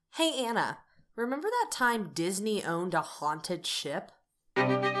Hey, Anna, remember that time Disney owned a haunted ship?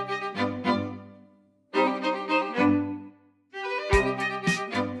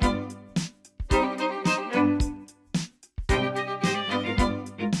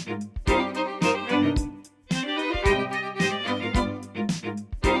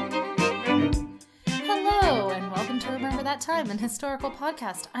 Time, an historical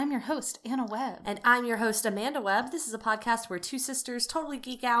podcast. I'm your host, Anna Webb. And I'm your host, Amanda Webb. This is a podcast where two sisters totally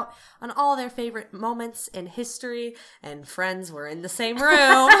geek out on all their favorite moments in history, and friends, we're in the same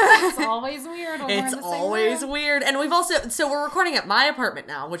room. It's always weird when we're in the same room. It's always weird. And we've also, so we're recording at my apartment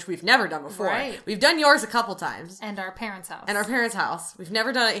now, which we've never done before. Right. We've done yours a couple times. And our parents' house. We've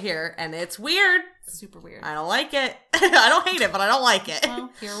never done it here, and it's weird. Super weird. I don't like it. I don't hate it, but I don't like it. Well,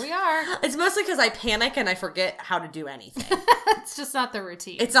 here we are. It's mostly because I panic and I forget how to do anything. It's just not the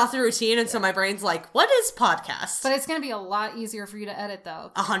routine. It's not the routine, and so my brain's like, what is podcast? But it's going to be a lot easier for you to edit,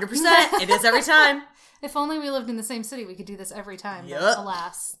 though. 100%. It is every time. If only we lived in the same city, we could do this every time. Yep. But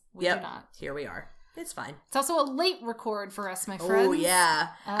alas, we do not. Here we are. It's fine. It's also a late record for us, my friends. Oh, yeah.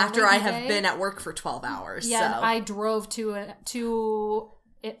 After I have been at work for 12 hours. Yeah, so. and I drove to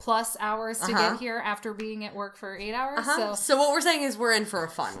it plus hours to get here after being at work for 8 hours. So what we're saying is we're in for a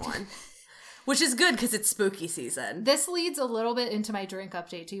fun one. Which is good because it's spooky season. This leads a little bit into my drink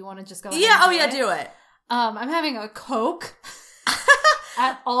update. Do you want to just go ahead and do it. I'm having a Coke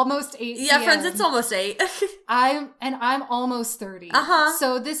at almost 8 p.m. Yeah, friends, it's almost 8. I'm almost 30.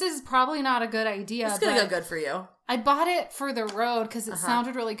 So this is probably not a good idea. It's going to go good for you. I bought it for the road because it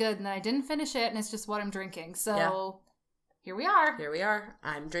sounded really good, and then I didn't finish it, and it's just what I'm drinking. So here we are. Here we are.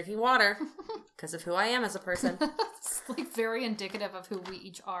 I'm drinking water because of who I am as a person. It's like very indicative of who we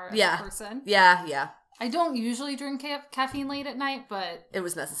each are as a person. Yeah. I don't usually drink caffeine late at night, but it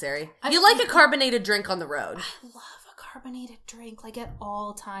was necessary. You like a carbonated drink on the road. I love a carbonated drink, like at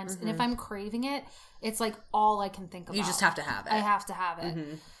all times. And if I'm craving it, it's like all I can think about. You just have to have it. I have to have it.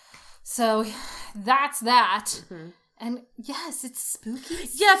 So that's that. And yes, it's spooky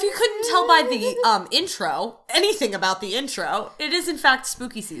season. Yeah, if you couldn't tell by the intro, anything about the intro, it is in fact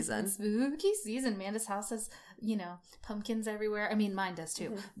spooky season. Spooky season. Amanda's house has, pumpkins everywhere. I mean, mine does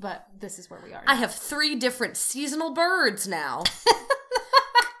too, but this is where we are now. I have 3 different seasonal birds now.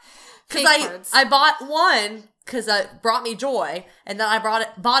 Because I bought one because it brought me joy, and then I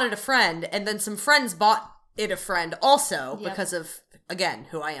bought it a friend, and then some friends bought it a friend also because of, again,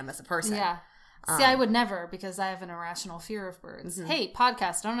 who I am as a person. Yeah. See, I would never, because I have an irrational fear of birds. Hey,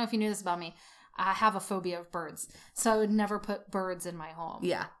 podcast, I don't know if you knew this about me. I have a phobia of birds, so I would never put birds in my home.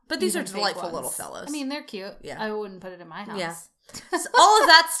 Yeah, but these are delightful little fellows. I mean, they're cute. Yeah. I wouldn't put it in my house. Yeah. So all of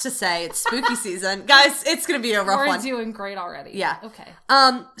that's to say, it's spooky season. Guys, it's going to be a rough one. We're doing great already. Yeah. Okay.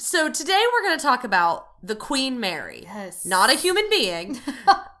 So today we're going to talk about the Queen Mary. Yes. Not a human being.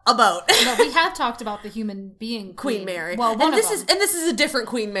 A boat. No, we have talked about the human being Queen Mary. Well, this is a different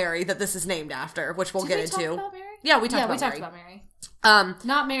Queen Mary that this is named after, which we'll get into. Did we talk about Mary? Yeah, we talked about Mary.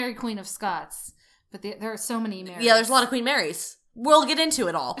 Not Mary, Queen of Scots, but there are so many Marys. Yeah, there's a lot of Queen Marys. We'll get into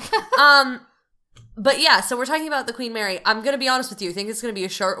it all. But yeah, so we're talking about the Queen Mary. I'm going to be honest with you. I think it's going to be a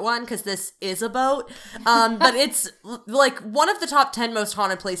short one because this is a boat. But it's like one of the top 10 most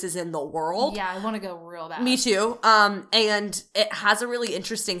haunted places in the world. Yeah, I want to go real bad. Me too. And it has a really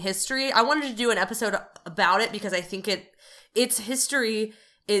interesting history. I wanted to do an episode about it because I think its history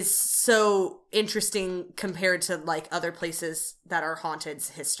is so interesting compared to like other places that are haunted's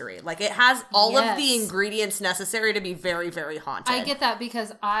history. Like it has all of the ingredients necessary to be very, very haunted. I get that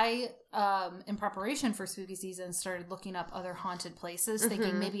because I, in preparation for spooky season, started looking up other haunted places,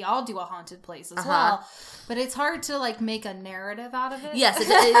 thinking maybe I'll do a haunted place as well. But it's hard to like make a narrative out of it. Yes, it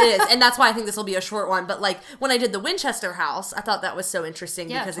is. And that's why I think this will be a short one. But like when I did the Winchester house, I thought that was so interesting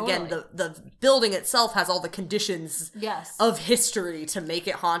because again, the building itself has all the conditions of history to make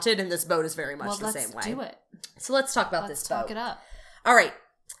it haunted. And this boat is very much the same way. Let's do it. So let's talk about this boat. Let's talk it up. All right.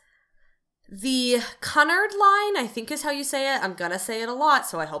 The Cunard Line, I think is how you say it. I'm going to say it a lot,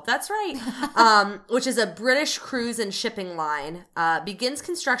 so I hope that's right. Which is a British cruise and shipping line. Begins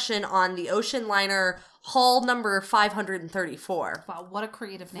construction on the ocean liner hull number 534. Wow, what a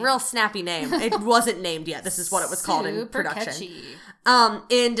creative name. Real snappy name. It wasn't named yet. This is what it was called in production. Catchy.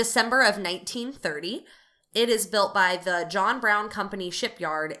 In December of 1930. It is built by the John Brown Company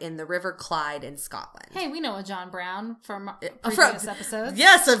shipyard in the River Clyde in Scotland. Hey, we know a John Brown from previous episodes.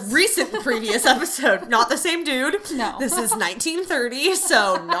 Yes, a recent previous episode. Not the same dude. No. This is 1930,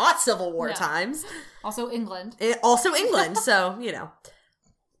 so not Civil War times. Also England. So,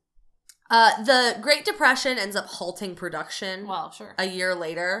 The Great Depression ends up halting production. Well, sure. A year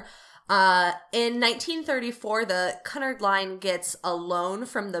later. In 1934, the Cunard Line gets a loan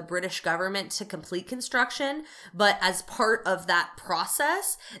from the British government to complete construction, but as part of that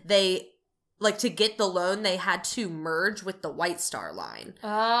process, to get the loan, they had to merge with the White Star Line.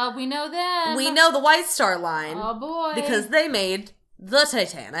 We know them. We know the White Star Line. Oh, boy. Because they made the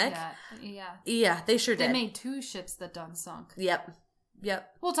Titanic. Yeah. Yeah, they sure did. They made 2 ships that done sunk. Yep.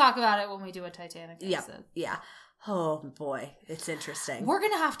 We'll talk about it when we do a Titanic episode. Yeah. Oh, boy. It's interesting. We're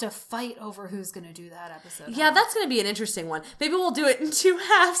going to have to fight over who's going to do that episode. Yeah, that's going to be an interesting one. Maybe we'll do it in 2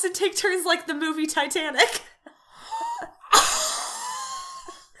 halves and take turns like the movie Titanic.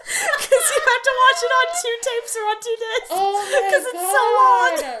 Because you have to watch it on 2 tapes or on 2 discs. Oh, because it's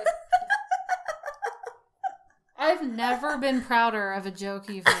so long. I've never been prouder of a joke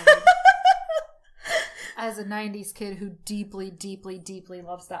you've made. As a 90s kid who deeply, deeply, deeply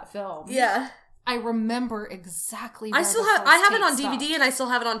loves that film. Yeah. I remember exactly where I have it on DVD and I still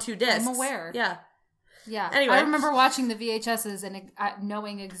have it on 2 discs. I'm aware. Yeah. Yeah. Anyway. I remember watching the VHSs and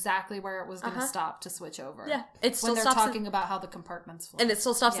knowing exactly where it was going to stop to switch over. Yeah. It still when they're talking about how the compartments flow. And it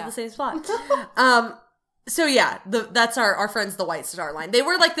still stops at the same spot. So yeah, that's our friends, the White Star Line. They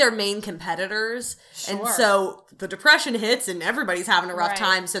were like their main competitors. Sure. And so the Depression hits and everybody's having a rough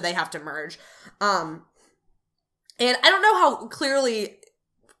time, so they have to merge. And I don't know how clearly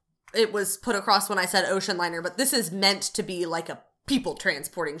it was put across when I said ocean liner, but this is meant to be like a people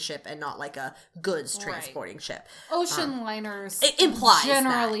transporting ship and not like a goods transporting ship. Ocean liners it implies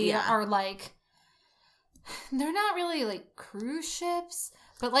generally that, are like, they're not really like cruise ships,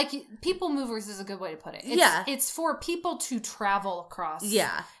 but like people movers is a good way to put it. It's for people to travel across.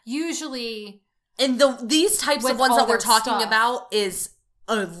 Yeah. Usually. And these types of ones that we're talking about is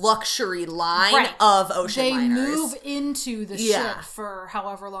a luxury line of ocean liners. They move into the ship for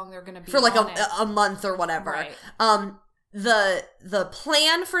however long they're going to be for like a month or whatever. Right. The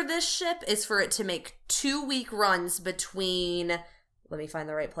plan for this ship is for it to make 2-week runs between. Let me find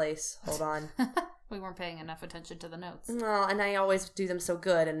the right place. Hold on. We weren't paying enough attention to the notes. Well, and I always do them so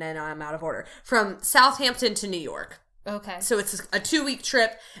good, and then I'm out of order. From Southampton to New York. Okay. So it's a 2-week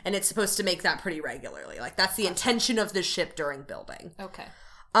trip, and it's supposed to make that pretty regularly. Like, that's the intention of the ship during building. Okay.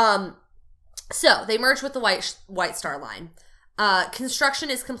 So they merged with the White Star Line. Construction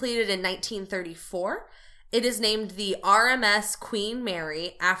is completed in 1934. It is named the RMS Queen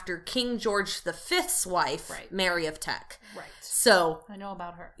Mary after King George V's wife, Mary of Teck. Right. So I know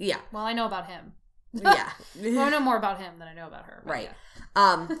about her. Yeah. Well, I know about him. Yeah. Well, I know more about him than I know about her. Right.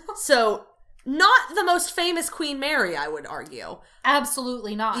 Yeah. So not the most famous Queen Mary, I would argue.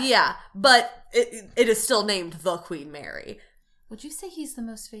 Absolutely not. Yeah, but it is still named the Queen Mary. Would you say he's the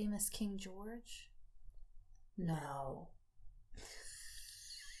most famous King George? No.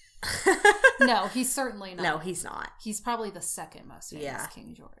 No, he's certainly not. No, he's not. He's probably the second most famous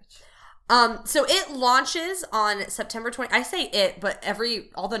King George. So it launches on September 20. I say it, but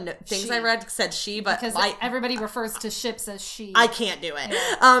all the things I read said she, but because everybody refers to ships as she. I can't do it.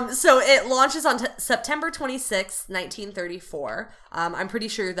 Yeah. So it launches on September 26th, 1934. I'm pretty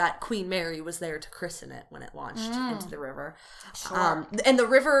sure that Queen Mary was there to christen it when it launched into the river. Sure. And the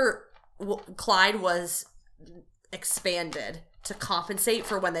river Clyde was expanded to compensate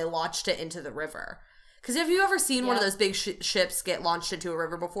for when they launched it into the river. Because have you ever seen one of those big ships get launched into a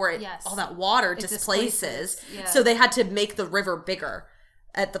river before? All that water displaces. Yeah. So they had to make the river bigger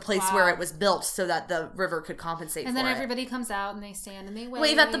at the place where it was built so that the river could compensate for it. And then everybody comes out and they stand and they wave.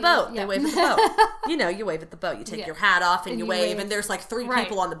 Wave at the boat. Yeah. They wave at the boat. You know, you wave at the boat. You take your hat off and you wave. And there's like 3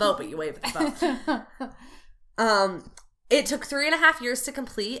 people on the boat, but you wave at the boat. It took 3.5 years to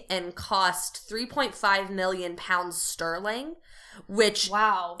complete and cost £3.5 million sterling, which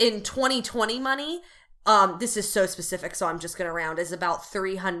in 2020 money... this is so specific, so I'm just going to round, is about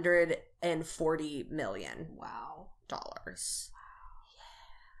 $340 million. Wow. Dollars.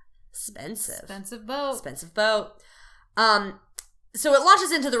 Expensive. Expensive boat. So it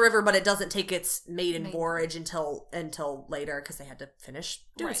launches into the river, but it doesn't take its maiden voyage until later because they had to finish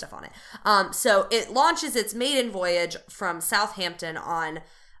doing stuff on it. So it launches its maiden voyage from Southampton on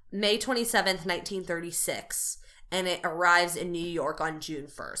May 27th, 1936. And it arrives in New York on June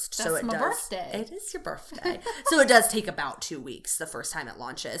 1st. That's my birthday. It is your birthday. So it does take about 2 weeks the first time it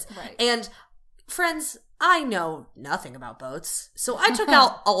launches. Right. And friends, I know nothing about boats. So I took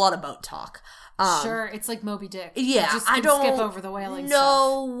out a lot of boat talk. Sure, it's like Moby Dick. Yeah, you just I don't skip over the whaling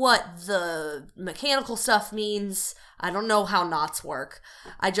know stuff. what the mechanical stuff means. I don't know how knots work.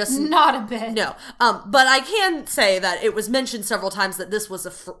 I just not a bit. No, but I can say that it was mentioned several times that this was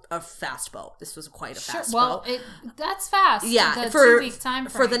a fast boat. This was quite a fast boat. That's fast. Yeah, the for 2 week time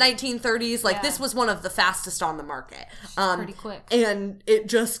frame. for the 1930s, like this was one of the fastest on the market. Pretty quick, and it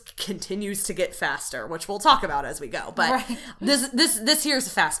just continues to get faster, which we'll talk about as we go. But this here's a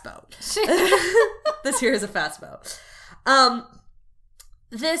fast boat. This here is a fast boat.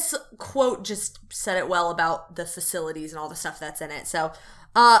 This quote just said it well about the facilities and all the stuff that's in it. So,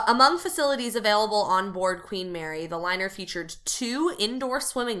 among facilities available on board Queen Mary, the liner featured 2 indoor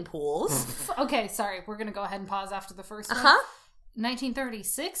swimming pools. Okay, sorry. We're going to go ahead and pause after the first one.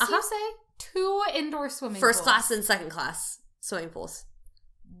 1936, you say? 2 indoor swimming pools. First class and second class swimming pools.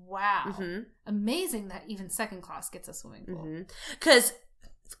 Wow. Mm-hmm. Amazing that even second class gets a swimming pool. Because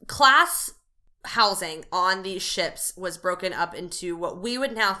class housing on these ships was broken up into what we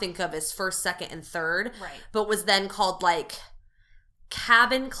would now think of as first, second, and third. Right. But was then called like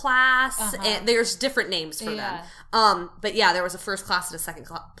cabin class. And there's different names for them. But yeah, there was a first class and a second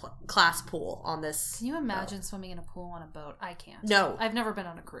class pool on this. Can you imagine swimming in a pool on a boat? I can't. No. I've never been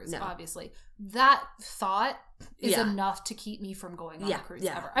on a cruise, obviously. That thought is enough to keep me from going on a cruise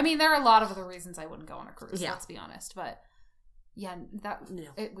ever. I mean, there are a lot of other reasons I wouldn't go on a cruise, let's be honest. But yeah,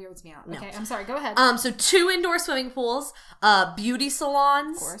 it weirds me out. Okay, I'm sorry. Go ahead. So 2 indoor swimming pools, beauty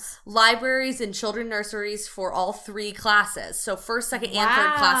salons, of course, libraries, and children nurseries for all 3 classes. So first, second, and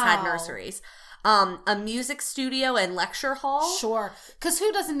third class had nurseries. A music studio and lecture hall. Sure, because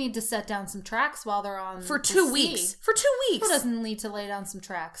who doesn't need to set down some tracks while they're on for 2 weeks? For 2 weeks, who doesn't need to lay down some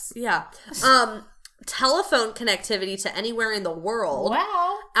tracks? Yeah. Telephone connectivity to anywhere in the world.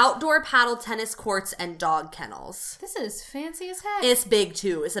 Wow. Outdoor paddle tennis courts and dog kennels. This is fancy as heck. It's big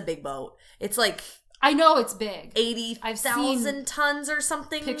too. It's a big boat. It's like I know it's big. 80,000 tons or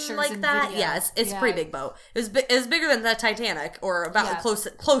something like that. Video. Yeah, it's a pretty big boat. It was bigger than the Titanic, or about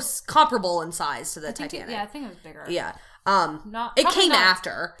close comparable in size to the Titanic. I think it was bigger. Yeah. It came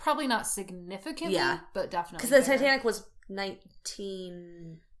after. Probably not significantly, but definitely. Because the Titanic was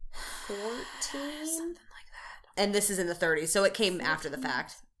 1914? Something like that. And this is in the 30s, so it came after the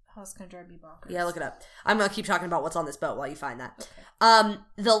fact. Oh, it's going to drive me bonkers. Yeah, look it up. I'm going to keep talking about what's on this boat while you find that. Okay.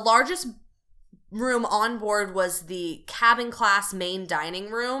 The largest room on board was the cabin class main dining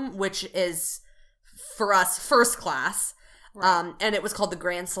room, which is, for us, first class. Right. And it was called the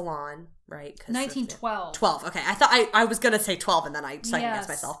Grand Salon, right? 1912. 12, okay. I thought I was going to say 12, and then I second-guessed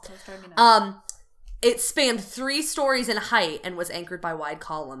myself. It spanned 3 stories in height and was anchored by wide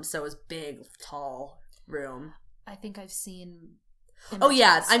columns, so it was big, tall room. I think I've seen... Oh,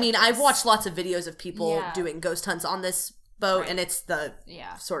 yeah. I mean, I've watched lots of videos of people doing ghost hunts on this boat, and it's the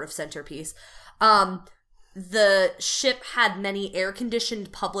sort of centerpiece. The ship had many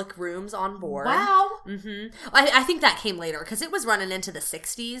air-conditioned public rooms on board. Wow. Mm-hmm. I think that came later, because it was running into the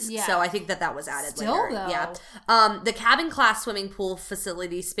 60s, so I think that was added later. Though. Yeah. The cabin-class swimming pool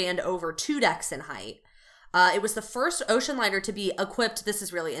facility spanned over 2 decks in height. It was the first ocean liner to be equipped, this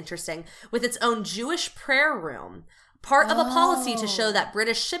is really interesting, with its own Jewish prayer room. Part of a policy to show that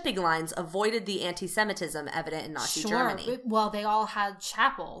British shipping lines avoided the anti-Semitism evident in Nazi Germany. Well, they all had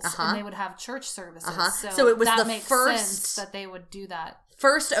chapels, and they would have church services. So it was that the makes first sense that they would do that.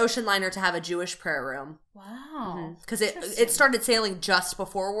 First ocean liner to have a Jewish prayer room. Wow. Because it started sailing just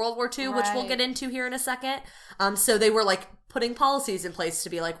before World War II, which we'll get into here in a second. So they were like putting policies in place to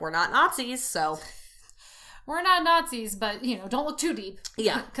be like, we're not Nazis, so... We're not Nazis, but, don't look too deep.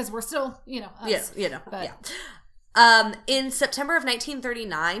 Yeah. Because we're still, us. In September of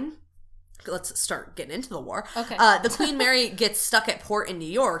 1939, let's start getting into the war. Okay. The Queen Mary gets stuck at port in New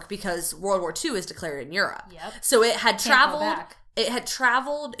York because World War II is declared in Europe. Yep. So it had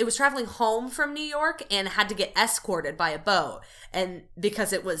traveled. It was traveling home from New York and had to get escorted by a boat. And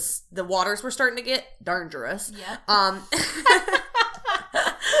because the waters were starting to get dangerous. Yep.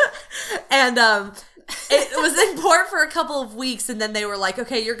 It was in port for a couple of weeks, and then they were like,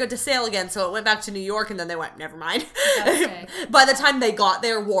 okay, you're good to sail again. So it went back to New York, and then they went, never mind. Okay. By the time they got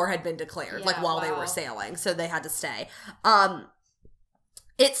there, war had been declared, while they were sailing. So they had to stay.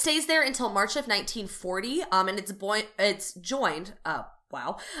 It stays there until March of 1940, and it's joined...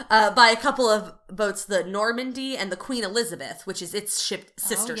 by a couple of boats, the Normandy and the Queen Elizabeth, which is its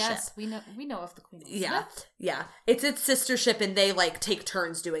sister ship. We know of the Queen Elizabeth. Yeah. It's its sister ship, and they take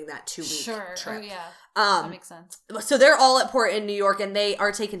turns doing that 2-week trip. Oh yeah. That makes sense. So they're all at port in New York, and they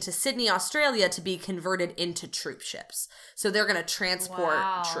are taken to Sydney, Australia, to be converted into troop ships. So they're going to transport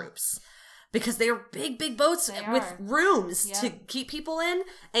troops because they are big boats with rooms to keep people in,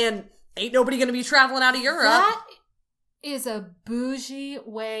 and ain't nobody going to be traveling out of Europe. That is a bougie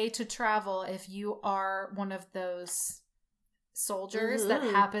way to travel if you are one of those soldiers that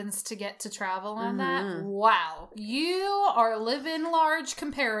happens to get to travel on that. Wow. You are living large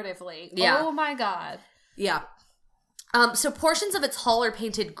comparatively. Yeah. Oh my God. Yeah. So portions of its hull are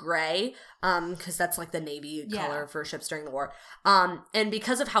painted gray, because that's like the Navy color for ships during the war. And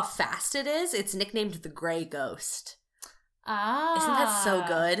because of how fast it is, it's nicknamed the Gray Ghost. Ah. Isn't that so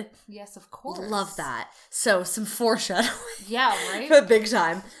good? Yes, of course. Love that. So some foreshadowing. Yeah, right? Big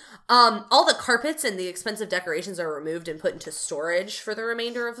time. All the carpets and the expensive decorations are removed and put into storage for the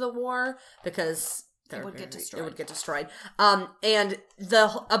remainder of the war because it would get destroyed. And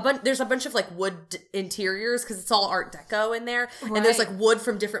there's a bunch of like wood interiors because it's all Art Deco in there, right. And there's like wood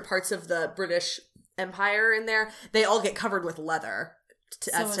from different parts of the British Empire in there. They all get covered with leather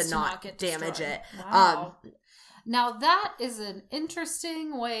to not damage it. Wow. Now that is an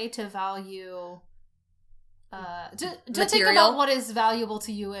interesting way to value. To think about what is valuable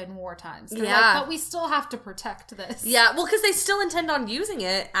to you in war times. Yeah. But we still have to protect this. Yeah, well, because they still intend on using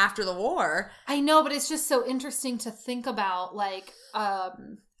it after the war. I know, but it's just so interesting to think about, like,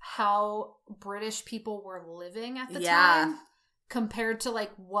 how British people were living at the time compared to,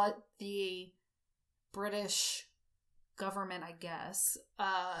 like, what the British government, I guess,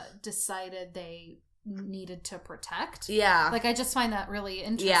 decided they needed to protect. Yeah. Like, I just find that really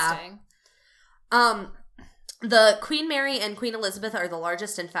interesting. Yeah. The Queen Mary and Queen Elizabeth are the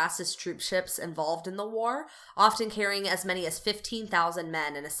largest and fastest troop ships involved in the war, often carrying as many as 15,000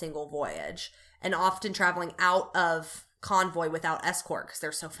 men in a single voyage, and often traveling out of convoy without escort because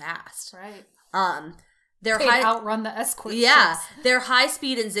they're so fast. Right. They outrun the escort ships. Their high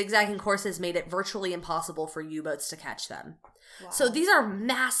speed and zigzagging courses made it virtually impossible for U-boats to catch them. Wow. So these are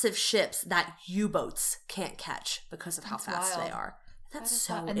massive ships that U-boats can't catch because of how fast they are. That's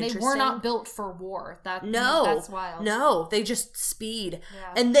so interesting. And they were not built for war. That's wild. No, they just speed.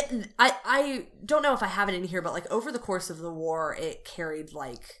 Yeah. And I don't know if I have it in here, but like over the course of the war, it carried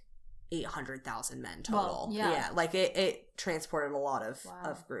like 800,000 men total. Well, yeah. Like it transported a lot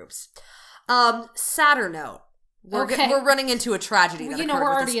of groups. Sadder note. We're running into a tragedy. We're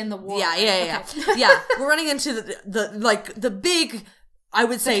already in the war. Yeah. Yeah, we're running into the big, I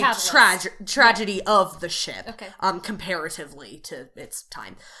would say, tragedy of the ship, comparatively to its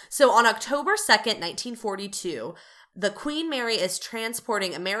time. So on October 2nd, 1942, the Queen Mary is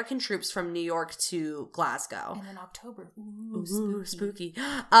transporting American troops from New York to Glasgow. And in October. Ooh, spooky.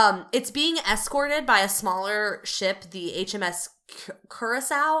 It's being escorted by a smaller ship, the HMS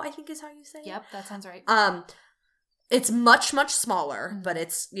Curacao, I think is how you say it. Yep, that sounds right. It's much, much smaller, but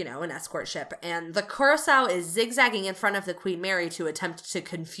it's, an escort ship. And the Curacao is zigzagging in front of the Queen Mary to attempt to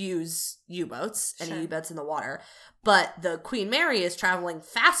confuse U-boats, any U-boats in the water. But the Queen Mary is traveling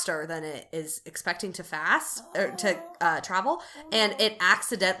faster than it is expecting to travel. And it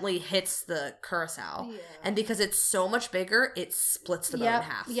accidentally hits the Curacao. Yeah. And because it's so much bigger, it splits the boat in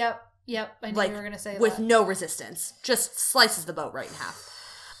half. Yep. I knew you were going to say that. With no resistance. Just slices the boat right in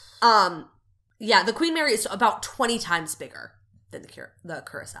half. Yeah, the Queen Mary is about 20 times bigger than the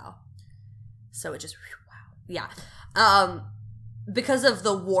Curacao. So it just, wow. Yeah. Because of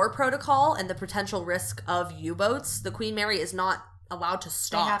the war protocol and the potential risk of U-boats, the Queen Mary is not allowed to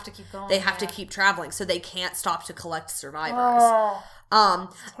stop. They have to keep going. They have to keep traveling, so they can't stop to collect survivors.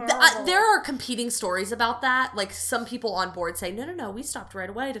 There are competing stories about that. Like, some people on board say, no, we stopped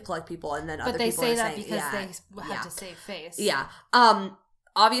right away to collect people, and then other people are saying, But they say that because they had to save face. Yeah.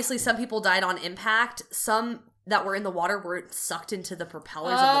 Obviously, some people died on impact. Some that were in the water were sucked into the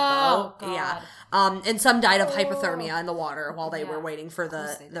propellers of the boat. God. Yeah. And some died of hypothermia in the water while they were waiting for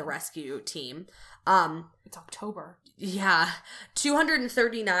the rescue team. It's October. Yeah.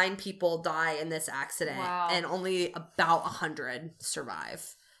 239 people die in this accident. Wow. And only about 100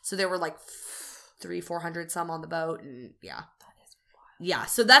 survive. So there were like 300-400 some on the boat. And yeah. That is wild. Yeah.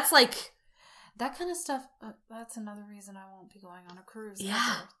 So that's like... That kind of stuff, that's another reason I won't be going on a cruise.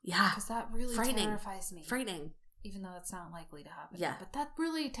 Yeah, yeah. Because that really terrifies me. Frightening. Even though it's not likely to happen. Yeah. But that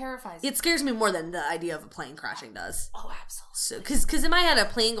really terrifies me. It scares me more than the idea of a plane crashing does. Oh, absolutely. So, because in my head, a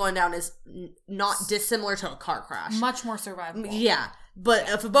plane going down is not dissimilar to a car crash. Much more survivable. Yeah. But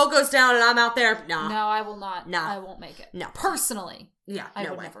if a boat goes down and I'm out there, nah. No, I will not. Nah. I won't make it. No. Personally. Yeah, I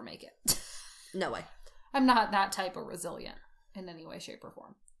would never make it. No way. I'm not that type of resilient in any way, shape, or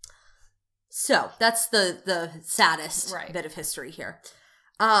form. So, that's the saddest bit of history here.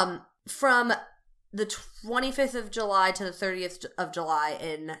 From the 25th of July to the 30th of July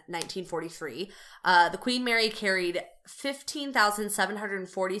in 1943, the Queen Mary carried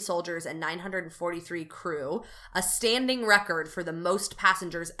 15,740 soldiers and 943 crew, a standing record for the most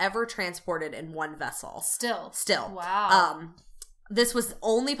passengers ever transported in one vessel. Still. Wow. This was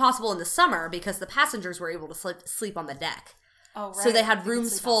only possible in the summer because the passengers were able to sleep on the deck. Oh, right. So they had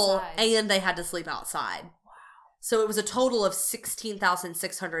rooms full outside. And they had to sleep outside. So it was a total of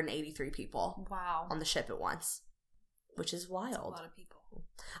 16,683 people. Wow. On the ship at once, which is wild. That's a lot of people.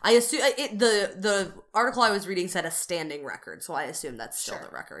 I assume the article I was reading said a standing record, so I assume that's still the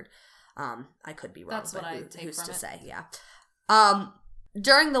record. I could be wrong. That's what I take who's from to it. Say? Yeah.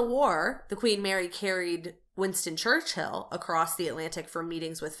 During the war, the Queen Mary carried Winston Churchill across the Atlantic for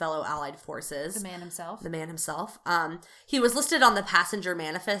meetings with fellow Allied forces. The man himself. He was listed on the passenger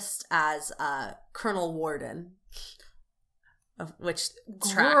manifest as Colonel Worden. Which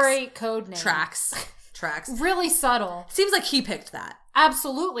tracks. Great code name. Tracks. Really subtle. Seems like he picked that.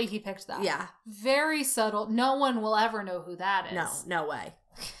 Absolutely he picked that. Yeah. Very subtle. No one will ever know who that is. No way.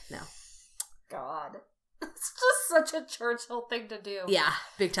 No. God. It's just such a Churchill thing to do. Yeah,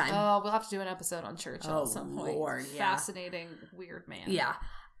 big time. Oh, we'll have to do an episode on Churchill at some point. Lord, fascinating, weird man. Yeah.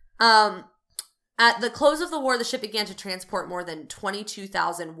 At the close of the war, the ship began to transport more than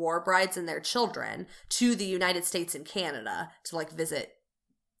 22,000 war brides and their children to the United States and Canada to visit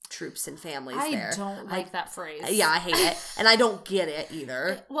troops and families there. I don't like that phrase. Yeah, I hate it. And I don't get it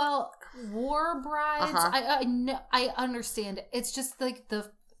either. Well, war brides, I understand it. It's just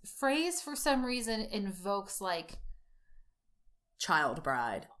the phrase for some reason invokes child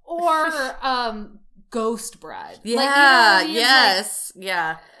bride. Or ghost bride. Yeah, yes.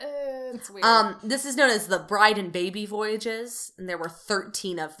 Yeah. It's weird. This is known as the bride and baby voyages, and there were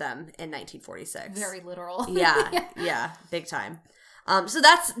 13 of them in 1946. Very literal. Yeah, big time. So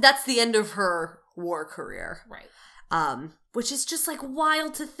that's the end of her war career. Right. Which is just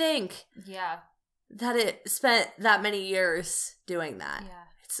wild to think. Yeah. That it spent that many years doing that. Yeah.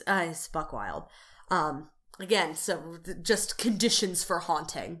 It's buck wild. Again, so just conditions for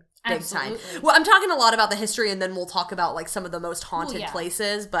haunting. Big Absolutely. time. Well, I'm talking a lot about the history, and then we'll talk about some of the most haunted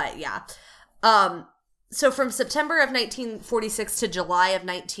places. But yeah, so from September of 1946 to July of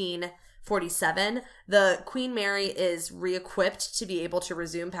 1947, the Queen Mary is re-equipped to be able to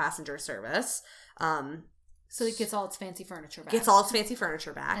resume passenger service. So it gets all its fancy furniture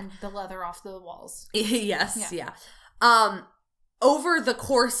back. And the leather off the walls. Yes, yeah. Over the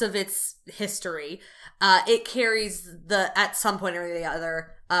course of its history, it carries at some point or the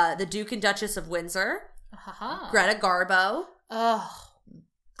other, the Duke and Duchess of Windsor, Greta Garbo,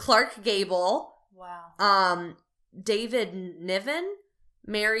 Clark Gable, wow, David Niven,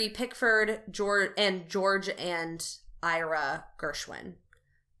 Mary Pickford, George and Ira Gershwin.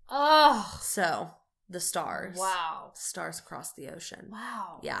 Oh, so the stars. Wow, stars across the ocean.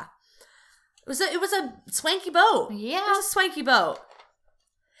 Wow, yeah. It was a swanky boat. Yeah. It was a swanky boat.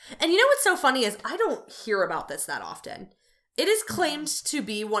 And you know what's so funny is I don't hear about this that often. It is claimed to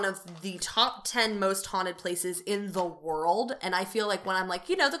be one of the top 10 most haunted places in the world. And I feel like when I'm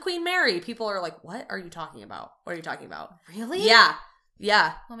the Queen Mary, people are like, what are you talking about? What are you talking about? Really? Yeah.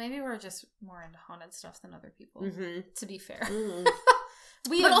 Yeah. Well, maybe we're just more into haunted stuff than other people, to be fair. Mm-hmm.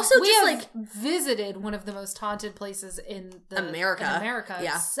 We have visited one of the most haunted places in America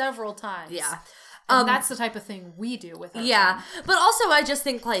several times. Yeah. And that's the type of thing we do with our time. But also I just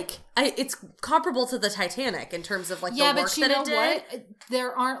think it's comparable to the Titanic in terms of the work that it did. Yeah, but you know what?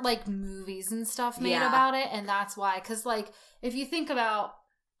 There aren't movies and stuff made about it, and that's why. Because if you think about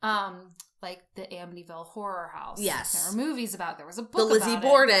the Amityville Horror House, yes, there are movies about. There was a book the Lizzie about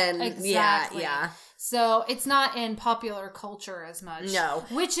Borden, it. Exactly. Yeah. So it's not in popular culture as much. No,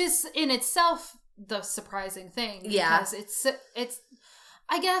 which is in itself the surprising thing. Yeah, because it's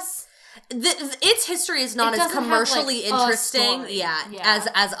I guess. Its history is not as commercially interesting,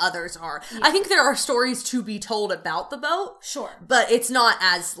 as others are. Yeah. I think there are stories to be told about the boat, sure, but it's not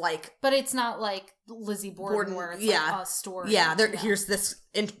as But it's not like Lizzie Borden where it's a story. Yeah, here's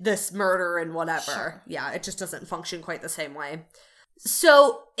this murder and whatever. Sure. Yeah, it just doesn't function quite the same way.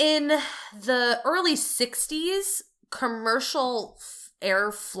 So in the early 60s, commercial air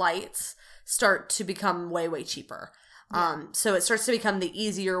flights start to become way, way cheaper. Yeah. So it starts to become the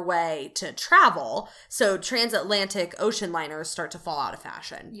easier way to travel. So transatlantic ocean liners start to fall out of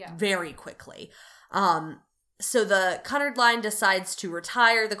fashion very quickly. So the Cunard Line decides to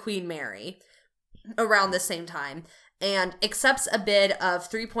retire the Queen Mary around the same time and accepts a bid of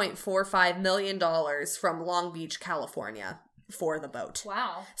 $3.45 million from Long Beach, California for the boat.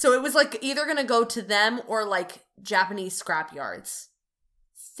 Wow. So it was either going to go to them or Japanese scrap yards.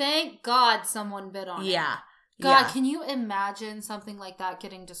 Thank God someone bid on it. Yeah. God, can you imagine something like that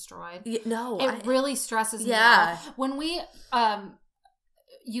getting destroyed? No. It really stresses me out. When we,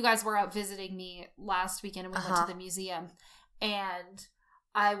 you guys were out visiting me last weekend and we went to the museum, and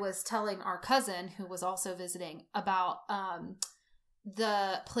I was telling our cousin, who was also visiting, about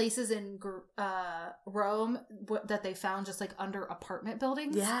the places in Rome that they found just like under apartment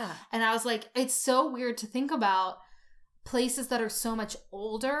buildings. Yeah. And I was like, it's so weird to think about places that are so much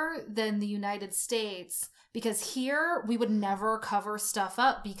older than the United States, because here we would never cover stuff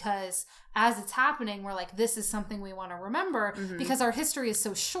up, because as it's happening, we're like, this is something we want to remember because our history is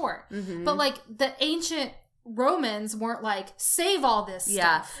so short. But like the ancient Romans weren't like, save all this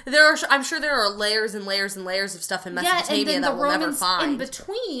stuff. I'm sure there are layers and layers and layers of stuff in Mesopotamia that we'll never find. In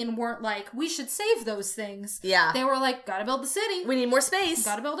between weren't like, we should save those things. Yeah. They were like, gotta build the city. We need more space.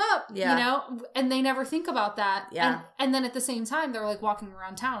 Gotta build up. Yeah. You know? And they never think about that. Yeah. And then at the same time, they're like walking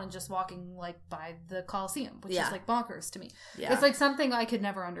around town and just walking like by the Colosseum, which is like bonkers to me. Yeah. It's like something I could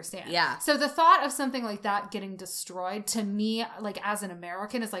never understand. Yeah. So the thought of something like that getting destroyed, to me, like as an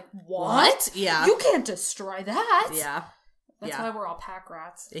American, is like, what? Yeah. You can't destroy that. Yeah. That's why we're all pack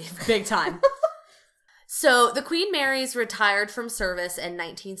rats. Big time. So the Queen Mary's retired from service in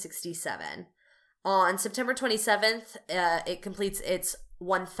 1967. On September 27th, it completes its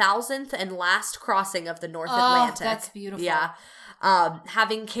 1,000th and last crossing of the North Atlantic. That's beautiful. Yeah.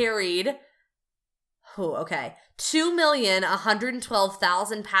 Having carried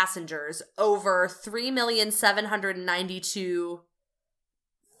 2,112,000 passengers over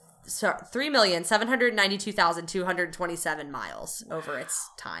 3,792,227 miles over its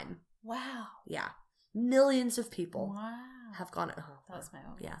time. Wow. Yeah. Millions of people have gone. That was my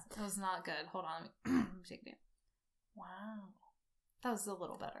own. Yeah. That was not good. Hold on. Let me take it. Wow. That was a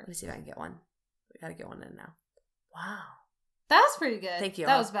little better. Let me see if I can get one. We gotta get one in now. Wow. That was pretty good. Thank you.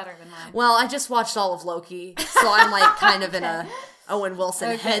 That was better than mine. Well, I just watched all of Loki, so I'm like kind of in a Owen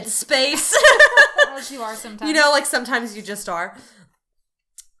Wilson headspace. As you are sometimes. You know, like sometimes you just are.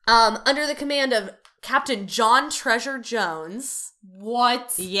 Under the command of Captain John Treasure Jones.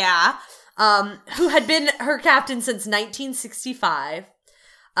 What? Yeah. Who had been her captain since 1965.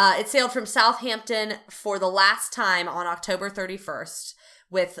 It sailed from Southampton for the last time on October 31st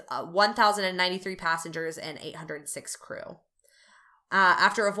with 1,093 passengers and 806 crew.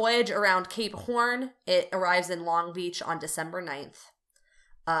 After a voyage around Cape Horn, it arrives in Long Beach on December 9th.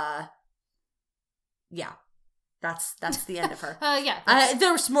 Yeah. That's the end of her.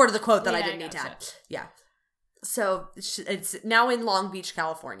 There was more to the quote that I didn't need to add. Yeah. So it's now in Long Beach,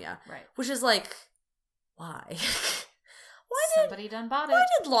 California. Right. Which is like, why? Somebody done bought it. Why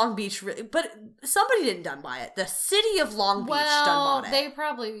did Long Beach but somebody didn't done buy it. The city of Long Beach done bought it. They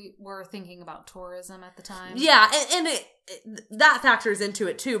probably were thinking about tourism at the time. Yeah, and that factors into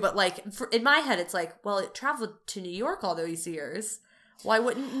it too. But like in my head, it's like, well, it traveled to New York all those years. Why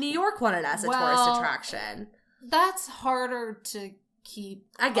wouldn't New York want it as a tourist attraction? That's harder to keep.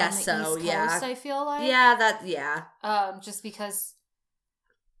 I guess on the so. East Yeah, Coast, I feel like. Yeah. Just because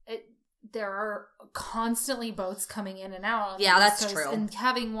there are constantly boats coming in and out. Yeah, that's true. And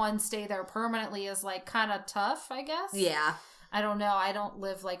having one stay there permanently is like kind of tough, I guess. Yeah. I don't know. I don't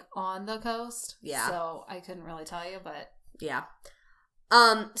live like on the coast. Yeah. So I couldn't really tell you, but yeah.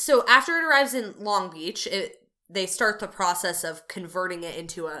 So after it arrives in Long Beach, they start the process of converting it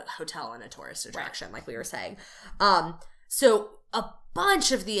into a hotel and a tourist attraction, like we were saying. So a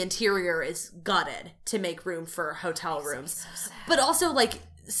bunch of the interior is gutted to make room for hotel rooms. So but also, like,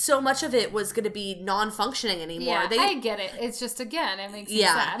 so much of it was going to be non-functioning anymore. Yeah, I get it. It's just, again, it makes me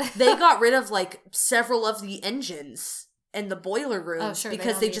sad. They got rid of, like, several of the engines and the boiler rooms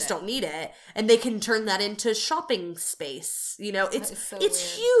because they just don't need it. And they can turn that into shopping space. You know,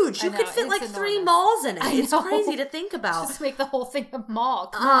 it's huge. You could fit like enormous. 3 malls in it. It's crazy to think about. Just make the whole thing a mall.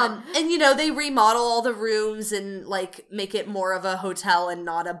 Come on. And you know, they remodel all the rooms and like make it more of a hotel and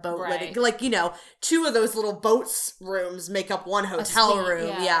not a boat. Right. Like, you know, 2 of those little boats rooms make up one hotel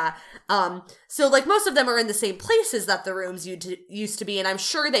room. Yeah. So like most of them are in the same places that the rooms used to be. And I'm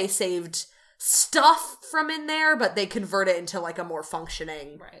sure they saved stuff from in there, but they convert it into like a more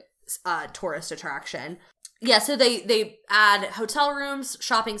functioning tourist attraction. Yeah, so they add hotel rooms,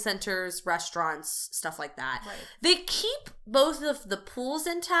 shopping centers, restaurants, stuff like that. Right. They keep both of the pools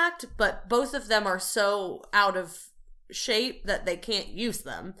intact, but both of them are so out of shape that they can't use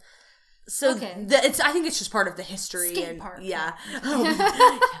them. So I think it's just part of the history. Skate park. Yeah.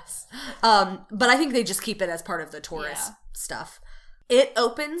 Yes. But I think they just keep it as part of the tourist stuff. It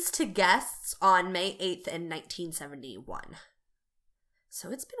opens to guests on May 8th in 1971.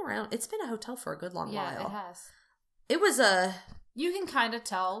 So it's been around. It's been a hotel for a good long while. Yeah, it has. It was You can kind of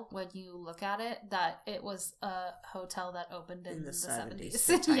tell when you look at it that it was a hotel that opened in the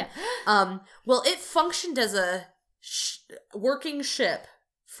 70s. Yeah. Well, it functioned as a working ship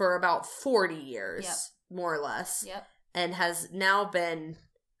for about 40 years, more or less. Yep. And has now been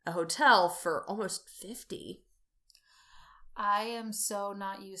a hotel for almost 50. I am so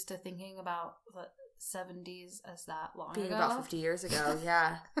not used to thinking about the 70s as that long Being ago. About 50 years ago,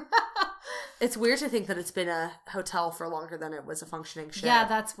 yeah. It's weird to think that it's been a hotel for longer than it was a functioning ship. Yeah,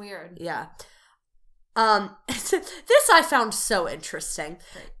 that's weird. Yeah. This I found so interesting.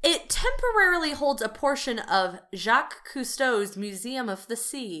 Great. It temporarily holds a portion of Jacques Cousteau's Museum of the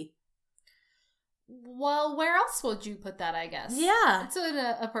Sea. Well, where else would you put that, I guess? Yeah. It's an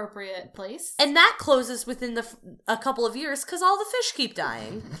appropriate place. And that closes within a couple of years because all the fish keep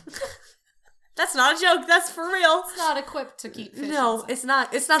dying. That's not a joke. That's for real. It's not equipped to keep fish. No, it's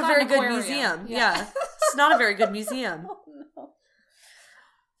not. It's not a very good museum. Yeah. It's not a very good museum. Oh,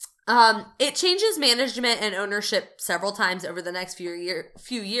 no. It changes management and ownership several times over the next few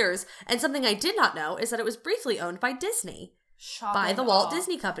years. And something I did not know is that it was briefly owned by Disney. By the Walt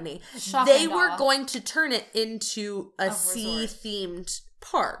Disney Company. They were going to turn it into a sea-themed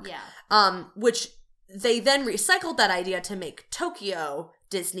park. Yeah. Which they then recycled that idea to make Tokyo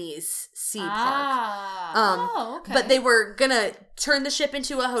Disney's Sea Park. Okay. But they were gonna turn the ship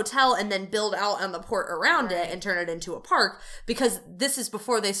into a hotel and then build out on the port around it and turn it into a park, because this is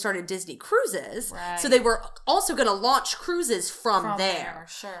before they started Disney Cruises. Right. So they were also gonna launch cruises from there.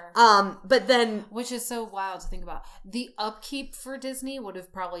 Sure. But then, which is so wild to think about. The upkeep for Disney would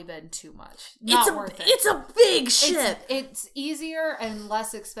have probably been too much. Not worth it. It's a big ship. It's easier and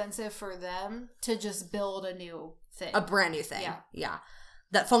less expensive for them to just build a new thing. A brand new thing. Yeah.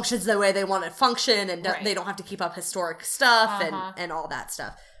 That functions the way they want it to function, and they don't have to keep up historic stuff and all that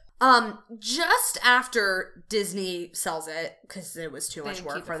stuff. Just after Disney sells it, because it was too much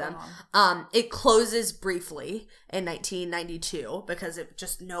work for them, it closes briefly in 1992 because it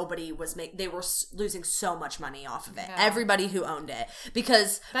just nobody was they were losing so much money off of it. Yeah. Everybody who owned it,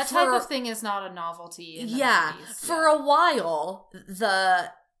 because that type of thing is not a novelty. In the 90s. For a while,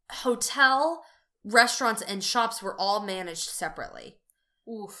 the hotel, restaurants, and shops were all managed separately.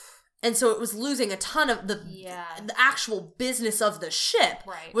 Oof. And so it was losing a ton of the actual business of the ship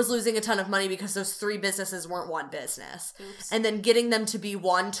was losing a ton of money because those three businesses weren't one business. Oops. And then getting them to be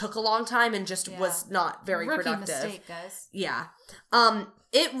one took a long time and just was not very productive. Mistake, guys. Yeah.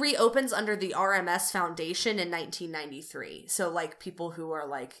 It reopens under the RMS Foundation in 1993. So like people who are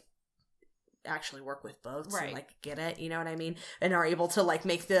like actually work with boats and like get it, you know what I mean? And are able to like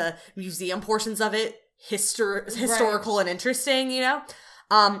make the museum portions of it historical and interesting, you know?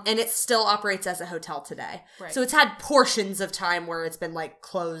 And it still operates as a hotel today. Right. So it's had portions of time where it's been like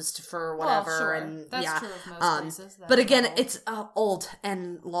closed for whatever. Well, sure. And that's true of most places. But again, it's old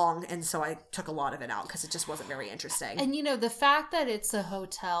and long, and so I took a lot of it out because it just wasn't very interesting. And you know, the fact that it's a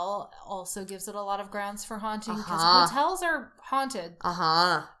hotel also gives it a lot of grounds for haunting, because hotels are haunted.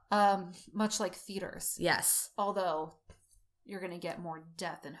 Much like theaters. Yes. Although you're going to get more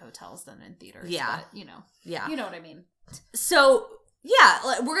death in hotels than in theaters. Yeah. But, you know what I mean. So, yeah,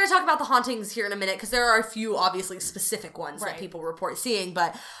 we're going to talk about the hauntings here in a minute, because there are a few obviously specific ones that people report seeing,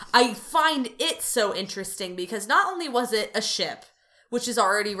 but I find it so interesting because not only was it a ship, which is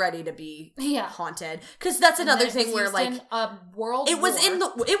already ready to be haunted, because that's another thing where like it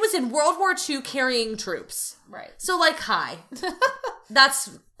was in World War II carrying troops, right? So like,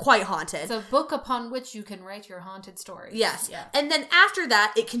 that's quite haunted. It's a book upon which you can write your haunted stories. Yes, and then after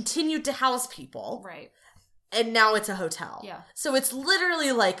that, it continued to house people, right? And now it's a hotel. Yeah. So it's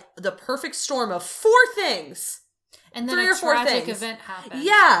literally like the perfect storm of four things. And then a tragic event happens.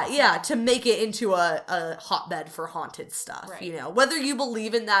 Yeah, to make it into a hotbed for haunted stuff. Right. You know, whether you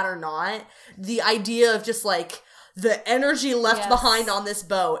believe in that or not, the idea of just like the energy left behind on this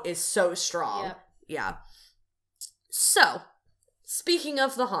boat is so strong. Yep. Yeah. So, speaking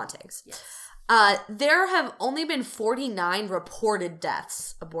of the hauntings. Yes. There have only been 49 reported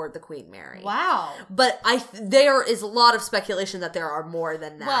deaths aboard the Queen Mary. Wow. But there is a lot of speculation that there are more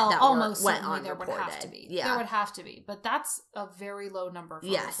than that. Well, that almost went certainly there would have to be. Yeah. There would have to be. But that's a very low number for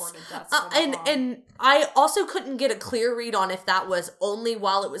reported deaths. And I also couldn't get a clear read on if that was only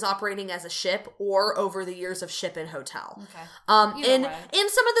while it was operating as a ship or over the years of ship and hotel. Okay. And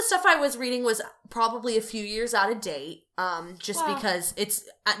some of the stuff I was reading was probably a few years out of date. Because it's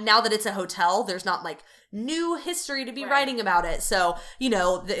now that it's a hotel, there's not like new history to be writing about it. So,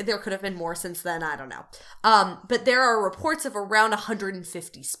 there could have been more since then. I don't know. But there are reports of around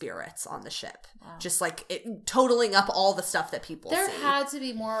 150 spirits on the ship. Wow. Just like totaling up all the stuff that people see. There had to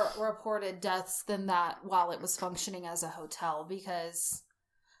be more reported deaths than that while it was functioning as a hotel, because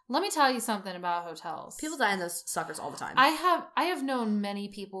let me tell you something about hotels. People die in those suckers all the time. I have known many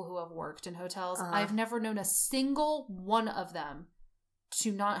people who have worked in hotels. I've never known a single one of them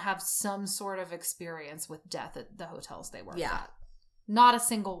to not have some sort of experience with death at the hotels they work at. Not a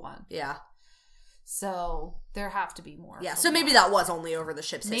single one. Yeah. So there have to be more. Yeah, so maybe that was only over the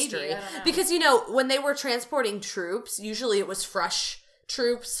ship's history. I don't know. Because, when they were transporting troops, usually it was fresh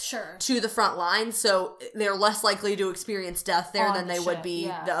troops to the front line, so they're less likely to experience death there than they would be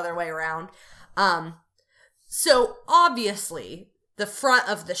the other way around. So obviously the front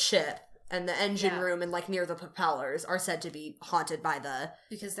of the ship and the engine room and like near the propellers are said to be haunted by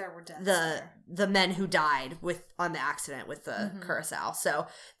because there were deaths the men who died on the accident with the Curacao. So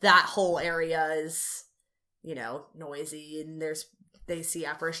that whole area is noisy, and they see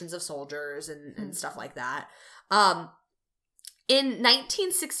apparitions of soldiers and stuff like that. In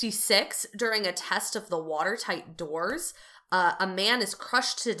 1966, during a test of the watertight doors, a man is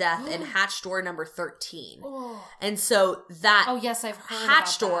crushed to death in hatch door number 13. Oh. And so that I've heard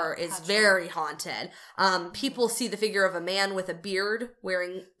hatch about door that. is very haunted. People see the figure of a man with a beard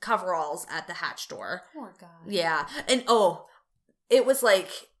wearing coveralls at the hatch door. Poor guy. Yeah. And it was like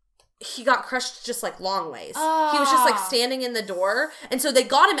he got crushed just like long ways. He was just like standing in the door. And so they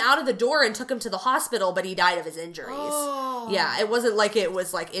got him out of the door and took him to the hospital, but he died of his injuries. Oh. Yeah, it wasn't like it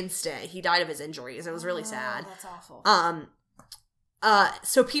was like instant. He died of his injuries. It was really sad. That's awful.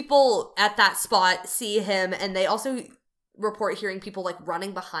 So people at that spot see him, and they also report hearing people like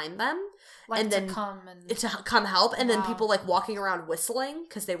running behind them. Like and to then come help, and then people like walking around whistling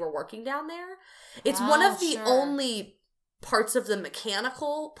because they were working down there. It's one of the only parts of the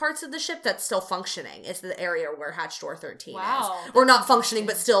mechanical parts of the ship that's still functioning. It's the area where hatch door 13 is. Or not functioning,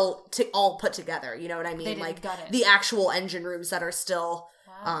 but still all put together. You know what I mean? Like the actual engine rooms that are still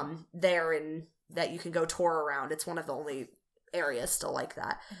there and that you can go tour around. It's one of the only areas still like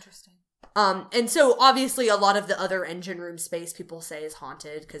that. Interesting. And so obviously a lot of the other engine room space people say is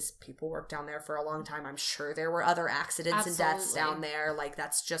haunted because people worked down there for a long time. I'm sure there were other accidents and deaths down there. Like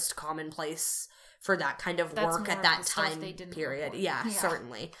that's just commonplace for that kind of work at that time period. Yeah,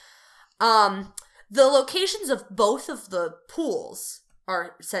 certainly. The locations of both of the pools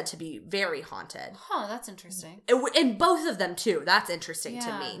are said to be very haunted. Huh, that's interesting. And both of them, too. That's interesting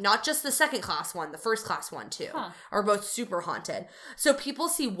to me. Not just the second class one, the first class one, too. Are both super haunted. So people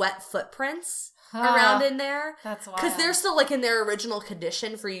see wet footprints around in there. That's wild. Because they're still, like, in their original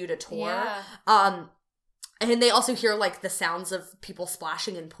condition for you to tour. Yeah. And they also hear, like, the sounds of people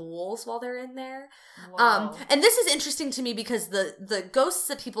splashing in pools while they're in there. Wow. And this is interesting to me because the ghosts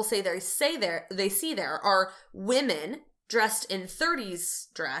that people say they see there are women dressed in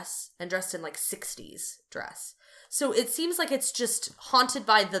 30s dress and dressed in, like, 60s dress. So it seems like it's just haunted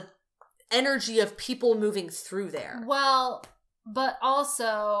by the energy of people moving through there. Well, but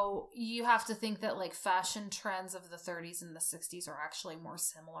also you have to think that like fashion trends of the 30s and the 60s are actually more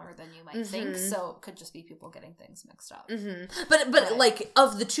similar than you might think. So it could just be people getting things mixed up. But like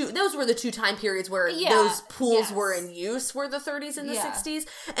of the two, those were the two time periods where those pools were in use, were the 30s and the 60s.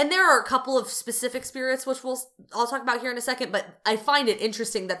 And there are a couple of specific spirits, which I'll talk about here in a second. But I find it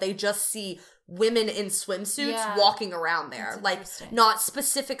interesting that they just see women in swimsuits walking around there. Like, not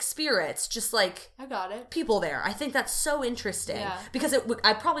specific spirits, just like I got it. People there. I think that's so interesting. Yeah. Because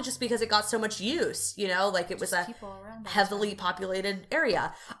I probably just because it got so much use, you know, like it was a heavily populated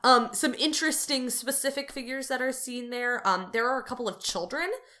area. Some interesting specific figures that are seen there. There are a couple of children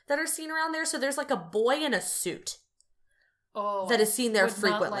that are seen around there. So there's like a boy in a suit. That is seen there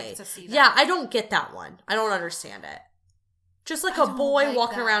frequently. Not like to see that. Yeah, I don't get that one. I don't understand it. Just like a boy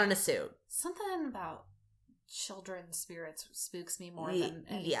walking around in a suit. Something about children's spirits spooks me more than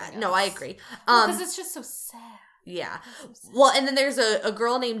anything else. No, I agree. Because it's just so sad. Yeah. Well, and then there's a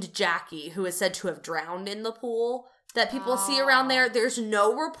girl named Jackie who is said to have drowned in the pool that people see around there. There's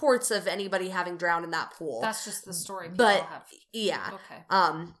no reports of anybody having drowned in that pool. That's just the story people have. Yeah.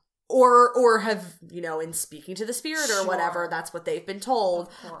 Okay. Or have, you know, in speaking to the spirit or whatever, that's what they've been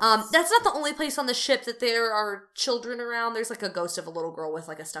told. That's not the only place on the ship that there are children around. There's like a ghost of a little girl with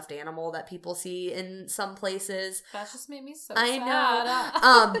like a stuffed animal that people see in some places. That just made me so sad. Know.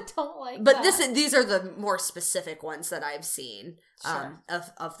 I don't like but that. These are the more specific ones that I've seen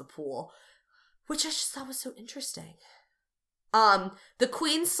of the pool, which I just thought was so interesting. The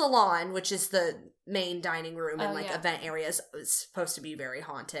Queen's Salon, which is the main dining room and event areas, is supposed to be very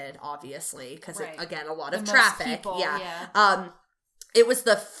haunted, obviously, because again, a lot of traffic. People, it was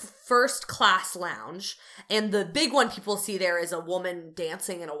the first class lounge, and the big one people see there is a woman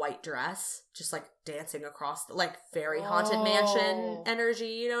dancing in a white dress, just like dancing across the, like, very haunted mansion energy,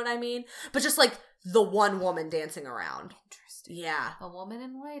 you know what I mean? But just like the one woman dancing around. Interesting. Yeah. A woman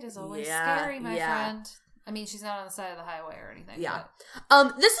in white is always scary, my friend. I mean, she's not on the side of the highway or anything. Yeah.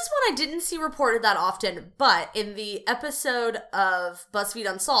 But. This is one I didn't see reported that often, but in the episode of BuzzFeed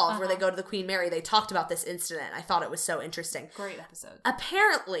Unsolved where they go to the Queen Mary, they talked about this incident. I thought it was so interesting. Great episode.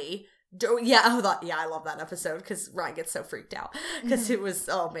 Apparently, I love that episode because Ryan gets so freaked out because it was,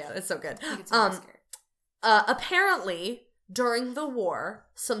 oh man, it's so good. It's really scary. Apparently, during the war,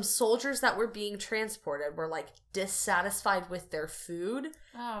 some soldiers that were being transported were, like, dissatisfied with their food.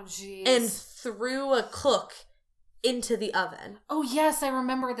 Oh, jeez. And threw a cook into the oven. Oh, yes, I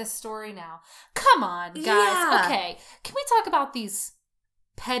remember this story now. Come on, guys. Yeah. Okay, can we talk about these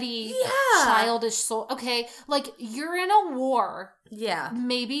petty, childish Okay, like, you're in a war. Yeah.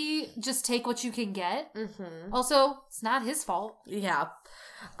 Maybe just take what you can get. Mm-hmm. Also, it's not his fault. Yeah.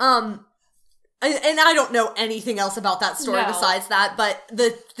 And I don't know anything else about that story besides that, but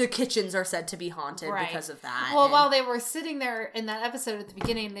the kitchens are said to be haunted because of that. Well, while they were sitting there in that episode at the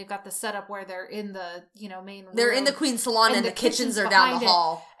beginning, they've got the setup where they're in the, main room. They're in the Queen's Salon and the kitchens are down the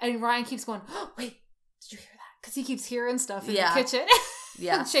hall. And Ryan keeps going, oh, wait, did you hear that? Because he keeps hearing stuff in the kitchen.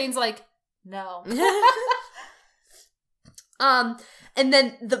 Yeah. And Shane's like, no. And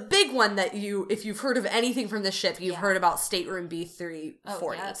then the big one that if you've heard of anything from the ship, you've heard about Stateroom B340.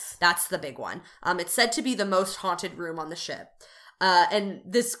 Oh, yes. That's the big one. It's said to be the most haunted room on the ship. And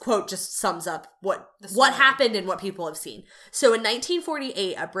this quote just sums up what happened and what people have seen. So in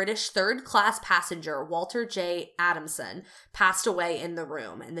 1948, a British third-class passenger, Walter J. Adamson, passed away in the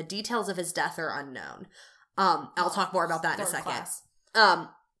room, and the details of his death are unknown. I'll talk more about that in a second. Class.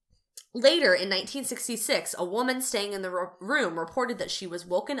 Later, in 1966, a woman staying in the room reported that she was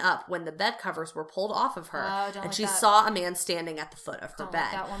woken up when the bed covers were pulled off of her, and she saw a man standing at the foot of her bed.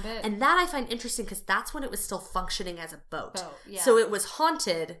 Like that one bit. And that I find interesting because that's when it was still functioning as a boat. So it was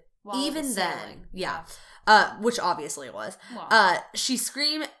haunted even then. Yeah. Which obviously it was. Wow. She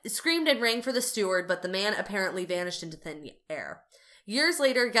screamed and rang for the steward, but the man apparently vanished into thin air. Years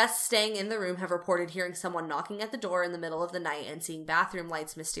later, guests staying in the room have reported hearing someone knocking at the door in the middle of the night and seeing bathroom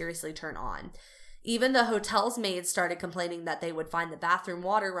lights mysteriously turn on. Even the hotel's maids started complaining that they would find the bathroom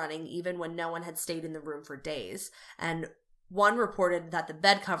water running even when no one had stayed in the room for days. And one reported that the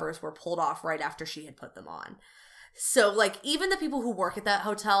bed covers were pulled off right after she had put them on. So, like, even the people who work at that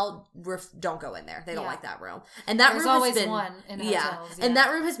hotel don't go in there. They don't like that room. And that room has been one in hotels. And that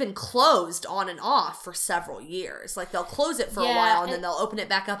room has been closed on and off for several years. Like, they'll close it for a while and then they'll open it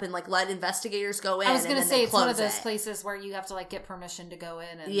back up and, like, let investigators go in. I was going to say it's one of those places where you have to, like, get permission to go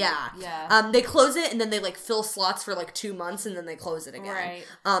in. And, they close it and then they, like, fill slots for, like, 2 months and then they close it again. Right.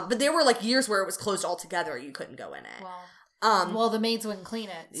 But there were, like, years where it was closed altogether. You couldn't go in it. Well, the maids wouldn't clean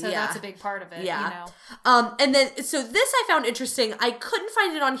it, so that's a big part of it, you know? And then, so this I found interesting. I couldn't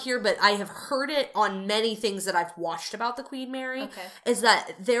find it on here, but I have heard it on many things that I've watched about the Queen Mary, is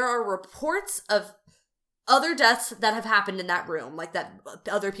that there are reports of other deaths that have happened in that room, like that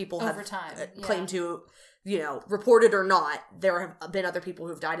other people have claimed to, reported or not, there have been other people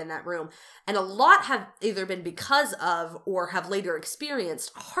who've died in that room. And a lot have either been because of or have later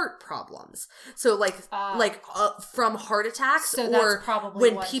experienced heart problems. So from heart attacks, or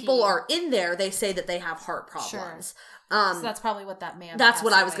when people are in there, they say that they have heart problems. Sure. So that's probably what that man That's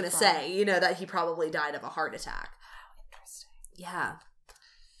what I was going to say, that he probably died of a heart attack. Oh, interesting. Yeah.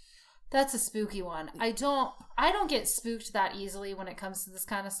 That's a spooky one. I don't get spooked that easily when it comes to this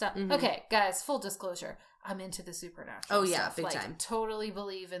kind of stuff. Mm-hmm. Okay, guys, full disclosure. I'm into the supernatural. Oh yeah, stuff. big time. Totally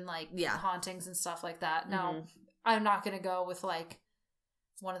believe in hauntings and stuff like that. Now, I'm not going to go with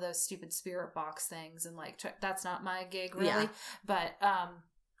one of those stupid spirit box things and that's not my gig really. Yeah. But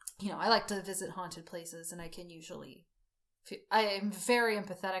I like to visit haunted places and I can usually I am very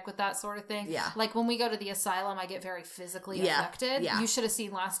empathetic with that sort of thing. Yeah. Like when we go to the asylum, I get very physically affected. Yeah. You should have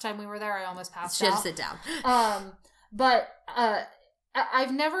seen last time we were there. I almost passed out. Should sit down. But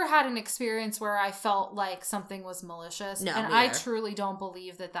I've never had an experience where I felt like something was malicious. No, and I truly don't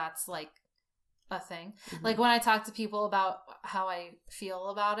believe that that's a thing. Mm-hmm. Like when I talk to people about how I feel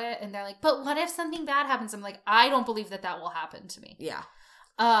about it and they're like, but what if something bad happens? I'm like, I don't believe that will happen to me. Yeah.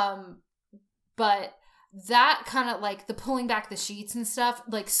 But that kind of the pulling back the sheets and stuff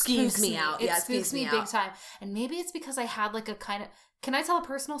spooks me out. It spooks me big time. And maybe it's because I had a kind of Can I tell a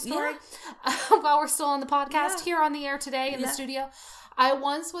personal story? Yeah. While we're still on the podcast here on the air today in the studio. I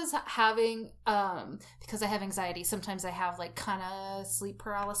once was having, because I have anxiety, sometimes I have like kind of sleep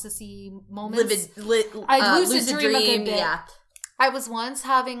paralysis-y moments. I lucid dream a good bit. Yeah. I was once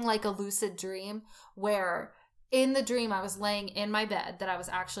having like a lucid dream where in the dream I was laying in my bed that I was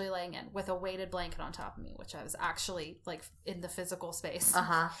actually laying in with a weighted blanket on top of me, which I was actually like in the physical space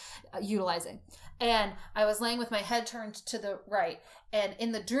utilizing. And I was laying with my head turned to the right. And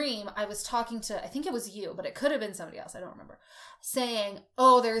in the dream, I was talking to, I think it was you, but it could have been somebody else. I don't remember. Saying,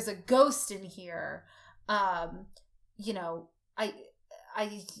 oh, there's a ghost in here. You know, I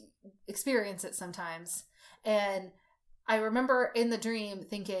experience it sometimes. And I remember in the dream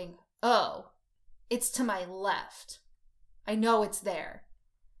thinking, oh, it's to my left. I know it's there.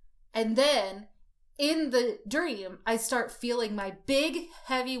 And then in the dream, I start feeling my big,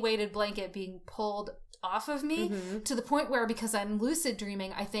 heavy weighted blanket being pulled off of me to the point where, because I'm lucid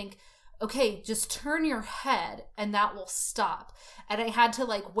dreaming, I think, okay, just turn your head and that will stop. And I had to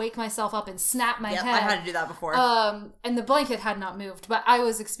like wake myself up and snap my head. I had to do that before. And the blanket had not moved, but I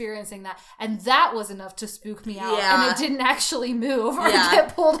was experiencing that. And that was enough to spook me out. Yeah. And it didn't actually move or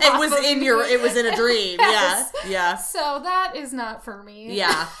get pulled off. It was in a dream. Yes. Yeah. So that is not for me.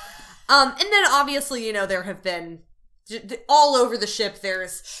 Yeah. And then obviously, you know, there have been all over the ship,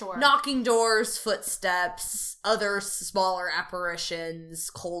 there's knocking doors, footsteps, other smaller apparitions,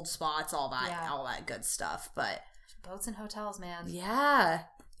 cold spots, all that good stuff. But boats and hotels, man. Yeah.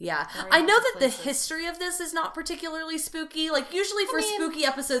 I know that the history of this is not particularly spooky. Like, usually for spooky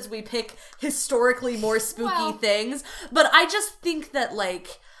episodes, we pick historically more spooky things. But I just think that,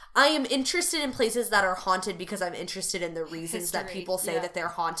 like, I am interested in places that are haunted because I'm interested in the reasons that people say that they're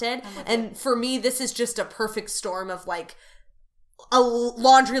haunted. And for me, this is just a perfect storm of, like, a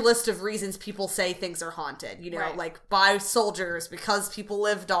laundry list of reasons people say things are haunted. You know, like, by soldiers, because people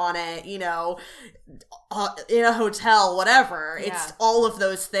lived on it, you know, in a hotel, whatever. Yeah. It's all of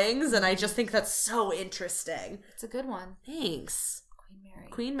those things, and I just think that's so interesting. It's a good one. Thanks.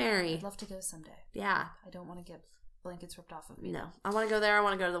 Queen Mary. I'd love to go someday. Yeah. I don't want to get blankets ripped off of me. No. I want to go there. I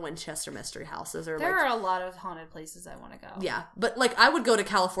want to go to the Winchester Mystery House. There are a lot of haunted places I want to go. Yeah. But, like, I would go to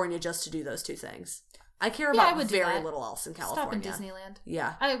California just to do those two things. I care about very little else in California. Stop in Disneyland.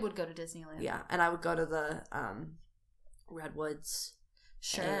 Yeah. I would go to Disneyland. Yeah. And I would go to the Redwoods.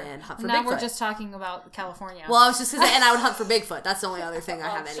 Sure. And hunt for Bigfoot. Now we're just talking about California. Well, I was just going to say, and I would hunt for Bigfoot. That's the only other thing I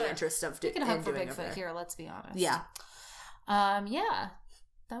have any interest of doing. You can hunt for Bigfoot here, let's be honest. Yeah. Yeah.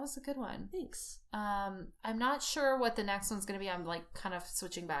 That was a good one. Thanks. I'm not sure what the next one's going to be. I'm like kind of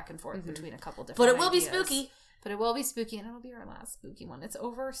switching back and forth between a couple different But it will ideas. Be spooky. But it will be spooky, and it'll be our last spooky one. It's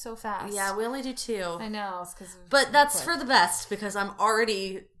over so fast. Yeah, we only do 2. I know. It's but that's for the best, because I'm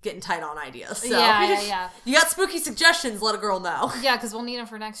already getting tight on ideas. So. Yeah. You got spooky suggestions, let a girl know. Yeah, because we'll need them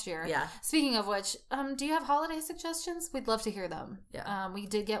for next year. Yeah. Speaking of which, do you have holiday suggestions? We'd love to hear them. Yeah. We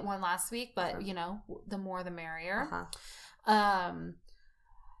did get one last week, but, you know, the more the merrier.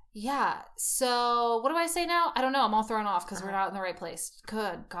 Yeah, so what do I say now? I don't know. I'm all thrown off because we're not in the right place.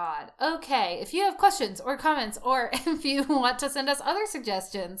 Good God. Okay, if you have questions or comments, or if you want to send us other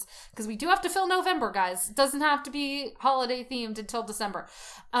suggestions, because we do have to fill November, guys. It doesn't have to be holiday themed until December.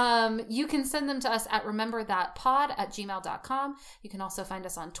 You can send them to us at rememberthatpod@gmail.com. You can also find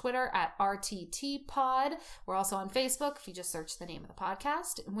us on Twitter at RTTpod. We're also on Facebook if you just search the name of the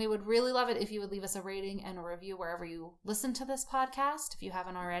podcast. And we would really love it if you would leave us a rating and a review wherever you listen to this podcast, if you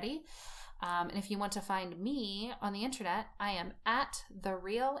haven't already. And if you want to find me on the internet, I am at The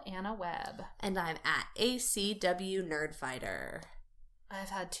Real Anna Webb. And I'm at ACW Nerdfighter. I've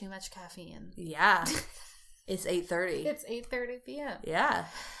had too much caffeine. Yeah. It's 8:30. It's 8:30 p.m. Yeah.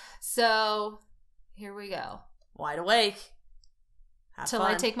 So, here we go. Wide awake. Till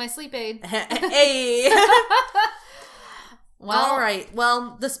I take my sleep aid. Hey! Well, all right.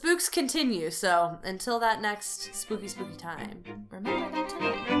 Well, the spooks continue, so until that next spooky time. Remember that.